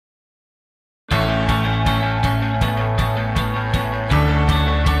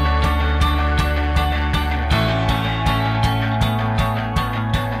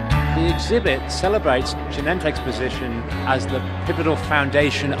exhibit celebrates Genentech's position as the pivotal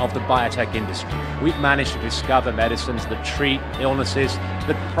foundation of the biotech industry. We've managed to discover medicines that treat illnesses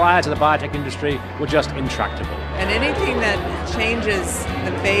that prior to the biotech industry were just intractable. And anything that changes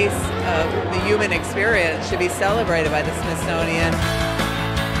the face of the human experience should be celebrated by the Smithsonian.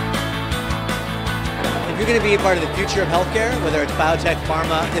 If you're going to be a part of the future of healthcare, whether it's biotech,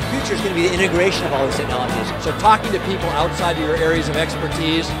 pharma, the future is going to be the integration of all these technologies. So talking to people outside of your areas of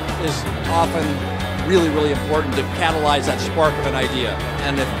expertise is often really, really important to catalyze that spark of an idea.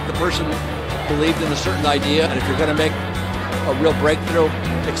 And if the person believed in a certain idea, and if you're going to make a real breakthrough,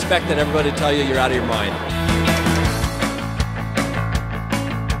 expect that everybody to tell you you're out of your mind.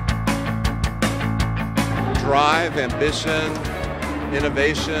 Drive, ambition,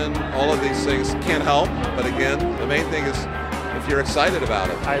 innovation, all of these things can help, but again, the main thing is if you're excited about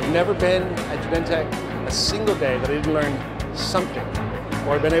it. I've never been at Genentech a single day that I didn't learn something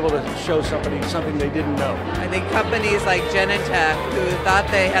or been able to show somebody something they didn't know. I think companies like Genentech, who thought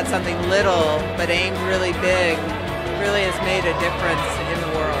they had something little but aimed really big, really has made a difference in